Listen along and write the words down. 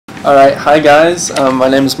All right, hi guys. My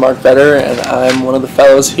name is Mark Vetter, and I'm one of the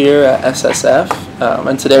fellows here at SSF.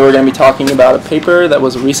 And today we're going to be talking about a paper that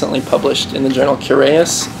was recently published in the journal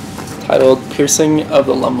Cureus, titled "Piercing of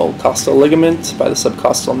the Lumbocostal Ligament by the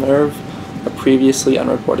Subcostal Nerve: A Previously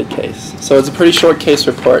Unreported Case." So it's a pretty short case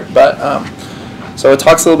report, but so it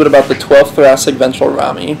talks a little bit about the 12th thoracic ventral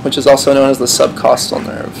rami, which is also known as the subcostal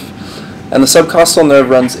nerve. And the subcostal nerve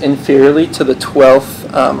runs inferiorly to the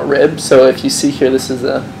 12th rib. So if you see here, this is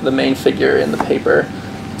the main figure in the paper.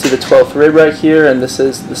 See the 12th rib right here, and this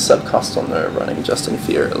is the subcostal nerve running just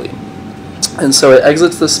inferiorly. And so it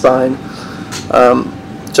exits the spine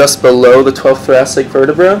just below the 12th thoracic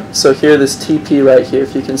vertebra. So here, this TP right here,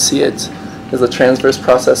 if you can see it, is the transverse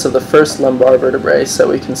process of the first lumbar vertebrae. So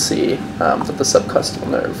we can see that the subcostal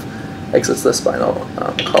nerve exits the spinal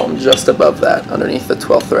column just above that, underneath the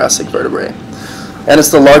 12th thoracic vertebrae. And it's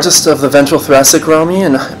the largest of the ventral thoracic rami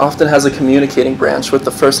and often has a communicating branch with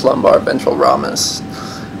the first lumbar ventral ramus.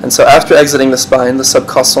 And so after exiting the spine, the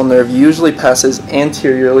subcostal nerve usually passes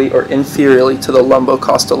anteriorly or inferiorly to the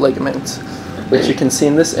lumbocostal ligament, which you can see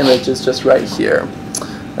in this image is just right here.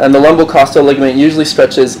 And the lumbocostal ligament usually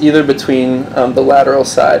stretches either between the lateral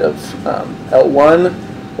side of L1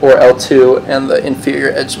 or L2 and the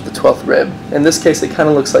inferior edge of the 12th rib. In this case, it kind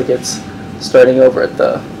of looks like it's starting over at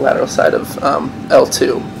the lateral side of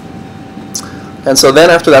L2. And so then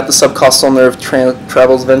after that, the subcostal nerve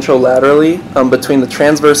travels ventrolaterally between the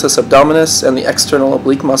transversus abdominis and the external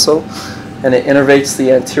oblique muscle, and it innervates the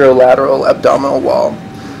anterolateral abdominal wall.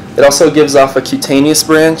 It also gives off a cutaneous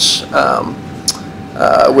branch,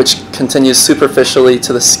 which continues superficially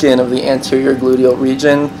to the skin of the anterior gluteal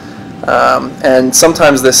region. And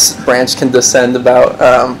sometimes this branch can descend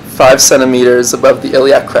about 5 centimeters above the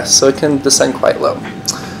iliac crest, so it can descend quite low.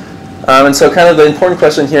 And so kind of the important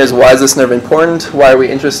question here is, why is this nerve important? Why are we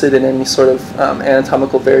interested in any sort of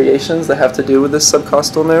anatomical variations that have to do with this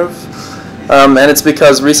subcostal nerve? And it's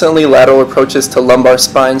because recently lateral approaches to lumbar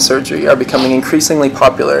spine surgery are becoming increasingly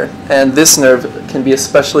popular, and this nerve can be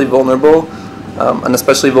especially vulnerable, an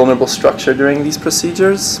especially vulnerable structure during these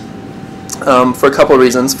procedures. For a couple of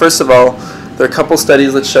reasons. First of all, there are a couple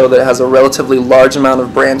studies that show that it has a relatively large amount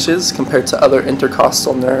of branches compared to other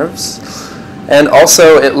intercostal nerves. And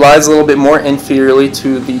also, it lies a little bit more inferiorly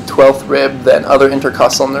to the 12th rib than other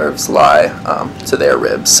intercostal nerves lie to their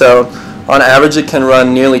ribs. So on average, it can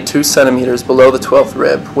run nearly 2 centimeters below the 12th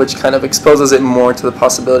rib, which kind of exposes it more to the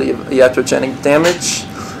possibility of iatrogenic damage.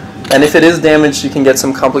 And if it is damaged, you can get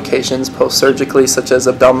some complications post-surgically, such as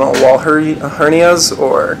abdominal wall hernias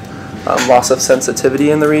or loss of sensitivity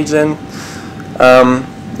in the region.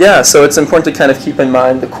 So it's important to kind of keep in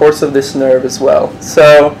mind the course of this nerve as well.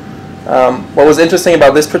 So what was interesting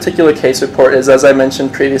about this particular case report is, as I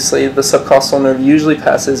mentioned previously, the subcostal nerve usually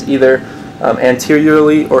passes either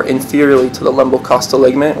anteriorly or inferiorly to the lumbocostal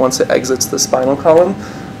ligament once it exits the spinal column.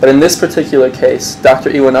 But in this particular case, Dr.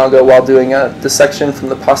 Iwanaga, while doing a dissection from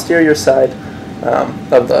the posterior side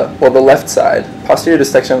of the left side, posterior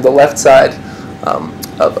dissection of the left side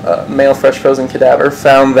of a male fresh frozen cadaver,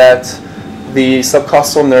 found that the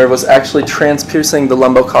subcostal nerve was actually transpiercing the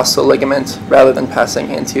lumbocostal ligament rather than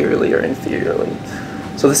passing anteriorly or inferiorly.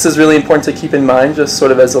 So this is really important to keep in mind, just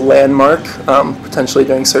sort of as a landmark, potentially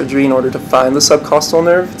during surgery, in order to find the subcostal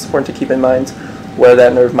nerve. It's important to keep in mind where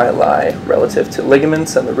that nerve might lie relative to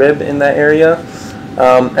ligaments and the rib in that area.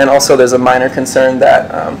 And also there's a minor concern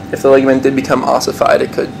that if the ligament did become ossified,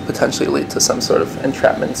 it could potentially lead to some sort of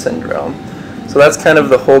entrapment syndrome. So that's kind of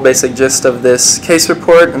the whole basic gist of this case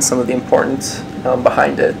report and some of the important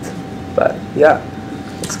behind it. But yeah,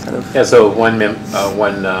 it's kind of... Yeah, so one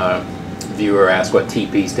viewer asked what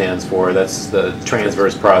TP stands for. That's the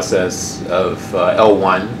transverse process of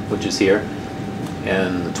L1, which is here,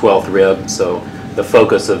 and the 12th rib. So the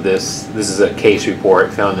focus of this is a case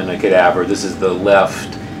report found in a cadaver. This is the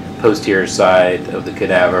left posterior side of the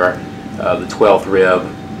cadaver, the 12th rib,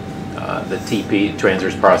 the TP,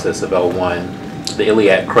 transverse process of L1. The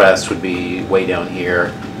iliac crest would be way down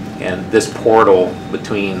here, and this portal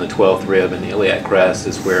between the 12th rib and the iliac crest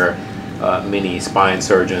is where many spine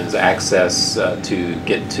surgeons access to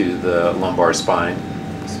get to the lumbar spine,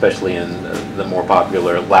 especially in the more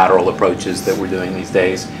popular lateral approaches that we're doing these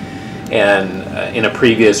days. And in a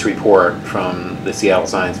previous report from the Seattle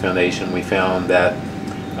Science Foundation, we found that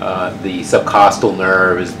the subcostal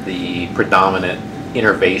nerve is the predominant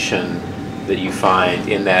innervation that you find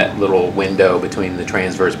in that little window between the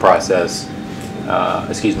transverse process, of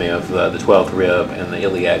the 12th rib and the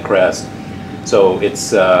iliac crest. So it's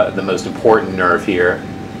the most important nerve here.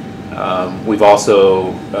 We've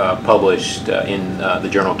also published in the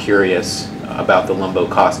journal Cureus about the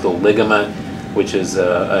lumbocostal ligament. which is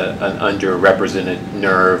an underrepresented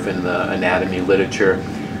nerve in the anatomy literature.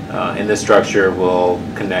 And this structure will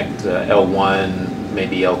connect L1,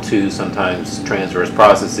 maybe L2, sometimes transverse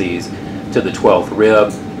processes, to the 12th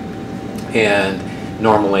rib. And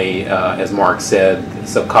normally, as Mark said, the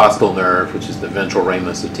subcostal nerve, which is the ventral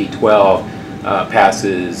ramus of T12,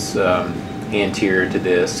 passes anterior to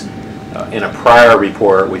this. In a prior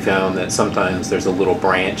report, we found that sometimes there's a little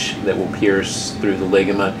branch that will pierce through the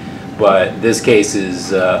ligament, but this case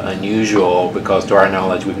is unusual because, to our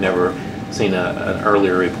knowledge, we've never seen an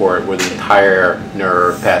earlier report where the entire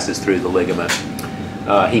nerve passes through the ligament.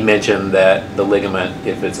 He mentioned that the ligament,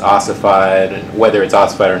 if it's ossified, and whether it's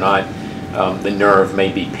ossified or not, the nerve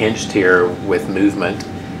may be pinched here with movement,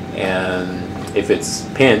 and if it's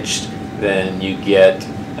pinched, then you get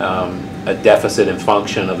a deficit in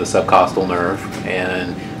function of the subcostal nerve,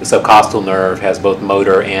 and the subcostal nerve has both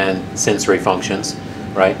motor and sensory functions,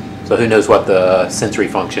 right? So who knows what the sensory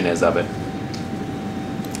function is of it?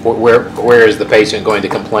 Where is the patient going to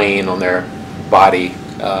complain on their body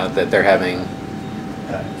that they're having?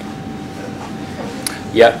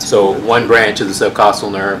 Yeah, so one branch of the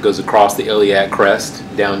subcostal nerve goes across the iliac crest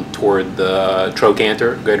down toward the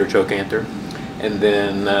trochanter, greater trochanter. And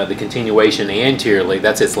then the continuation anteriorly,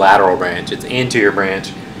 that's its lateral branch. Its anterior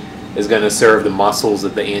branch is going to serve the muscles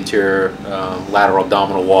of the anterior lateral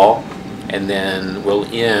abdominal wall, and then will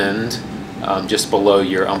end just below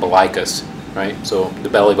your umbilicus, right? So the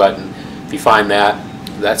belly button, if you find that,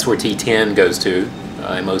 that's where T10 goes to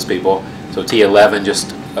in most people. So T11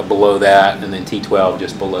 just below that, and then T12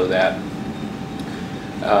 just below that.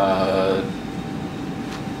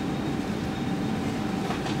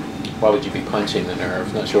 Why would you be punching the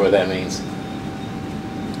nerve? Not sure what that means.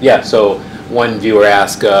 Yeah, so one viewer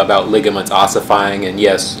asked about ligaments ossifying, and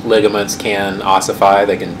yes, ligaments can ossify.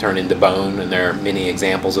 They can turn into bone, and there are many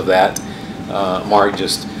examples of that. Mark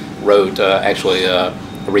just wrote actually a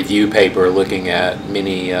review paper looking at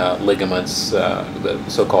many ligaments, the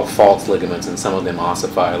so-called false ligaments, and some of them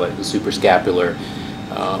ossify, like the suprascapular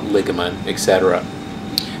ligament, etc.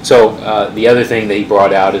 So the other thing that he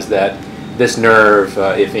brought out is that this nerve,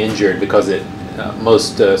 if injured, because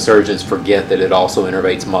most surgeons forget that it also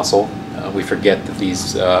innervates muscle. We forget that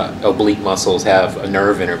these oblique muscles have a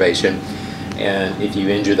nerve innervation, and if you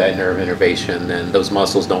injure that nerve innervation, then those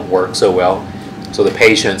muscles don't work so well. So the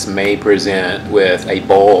patients may present with a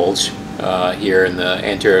bulge here in the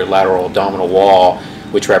anterior lateral abdominal wall,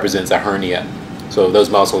 which represents a hernia. So those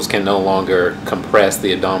muscles can no longer compress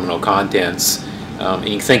the abdominal contents. And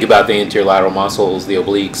you think about the anterior lateral muscles, the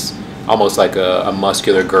obliques, almost like a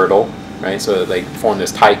muscular girdle, right? So they form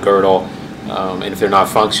this tight girdle, and if they're not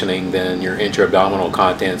functioning, then your intra-abdominal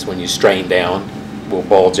contents, when you strain down, will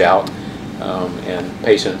bulge out, and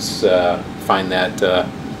patients find that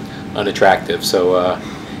unattractive. So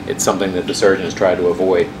it's something that the surgeons try to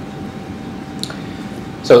avoid.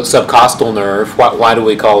 So subcostal nerve, why do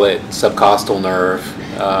we call it subcostal nerve?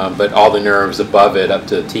 But all the nerves above it, up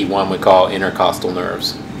to T1, we call intercostal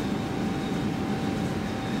nerves.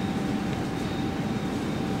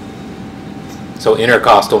 So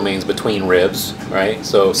intercostal means between ribs, right?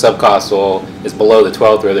 So subcostal is below the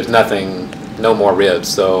 12th rib. There's no more ribs,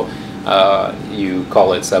 so you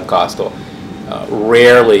call it subcostal.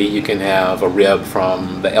 Rarely you can have a rib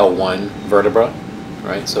from the L1 vertebra,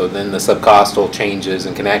 right? So then the subcostal changes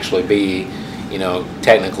and can actually be,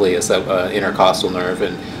 technically a intercostal nerve.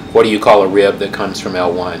 And what do you call a rib that comes from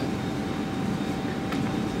L1?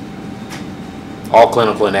 All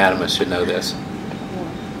clinical anatomists should know this.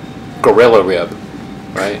 Gorilla rib,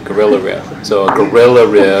 right? Gorilla rib. So a gorilla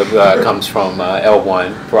rib comes from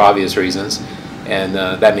L1 for obvious reasons, and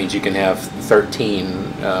that means you can have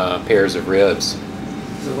 13 pairs of ribs.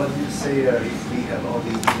 So what do you say if we have all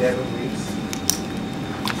these 11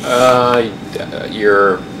 ribs?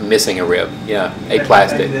 You're missing a rib, yeah,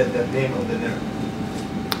 aplastic. The name of the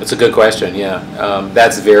nerve. That's a good question, yeah.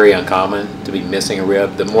 That's very uncommon, to be missing a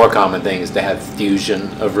rib. The more common thing is to have fusion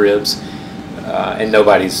of ribs, and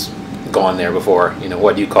nobody's gone there before.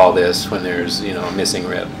 What do you call this when there's, a missing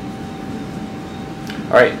rib?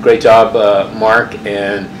 All right, great job, Mark.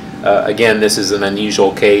 And again, this is an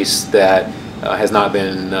unusual case that has not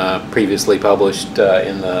been previously published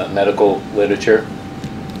in the medical literature.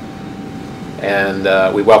 And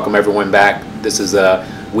we welcome everyone back. This is a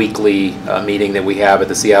weekly meeting that we have at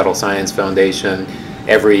the Seattle Science Foundation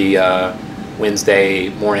every Wednesday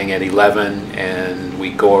morning at 11, and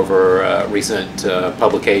we go over a recent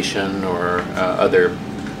publication or other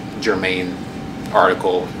germane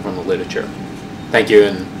article from the literature. Thank you,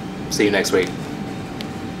 and see you next week.